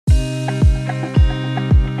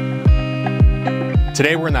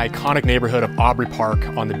Today we're in the iconic neighborhood of Awbrey Park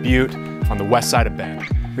on the Butte on the west side of Bend.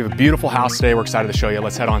 We have a beautiful house today we're excited to show you.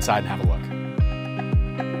 Let's head on inside and have a look.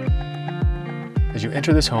 As you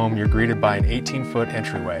enter this home, you're greeted by an 18-foot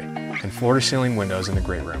entryway and floor-to-ceiling windows in the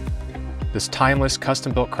great room. This timeless,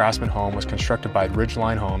 custom-built craftsman home was constructed by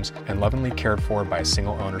Ridgeline Homes and lovingly cared for by a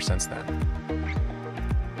single owner since then.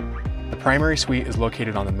 The primary suite is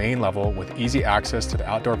located on the main level with easy access to the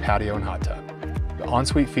outdoor patio and hot tub. The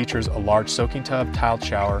ensuite features a large soaking tub, tiled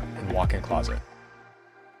shower, and walk-in closet.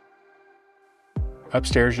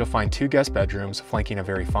 Upstairs, you'll find 2 guest bedrooms flanking a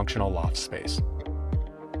very functional loft space.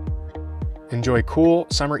 Enjoy cool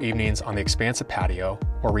summer evenings on the expansive patio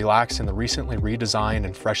or relax in the recently redesigned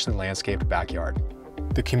and freshly landscaped backyard.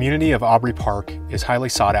 The community of Awbrey Park is highly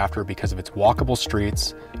sought after because of its walkable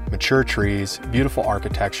streets, mature trees, beautiful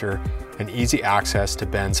architecture, and easy access to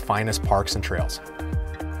Bend's finest parks and trails.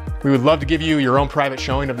 We would love to give you your own private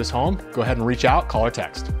showing of this home. Go ahead and reach out, call or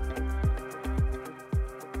text.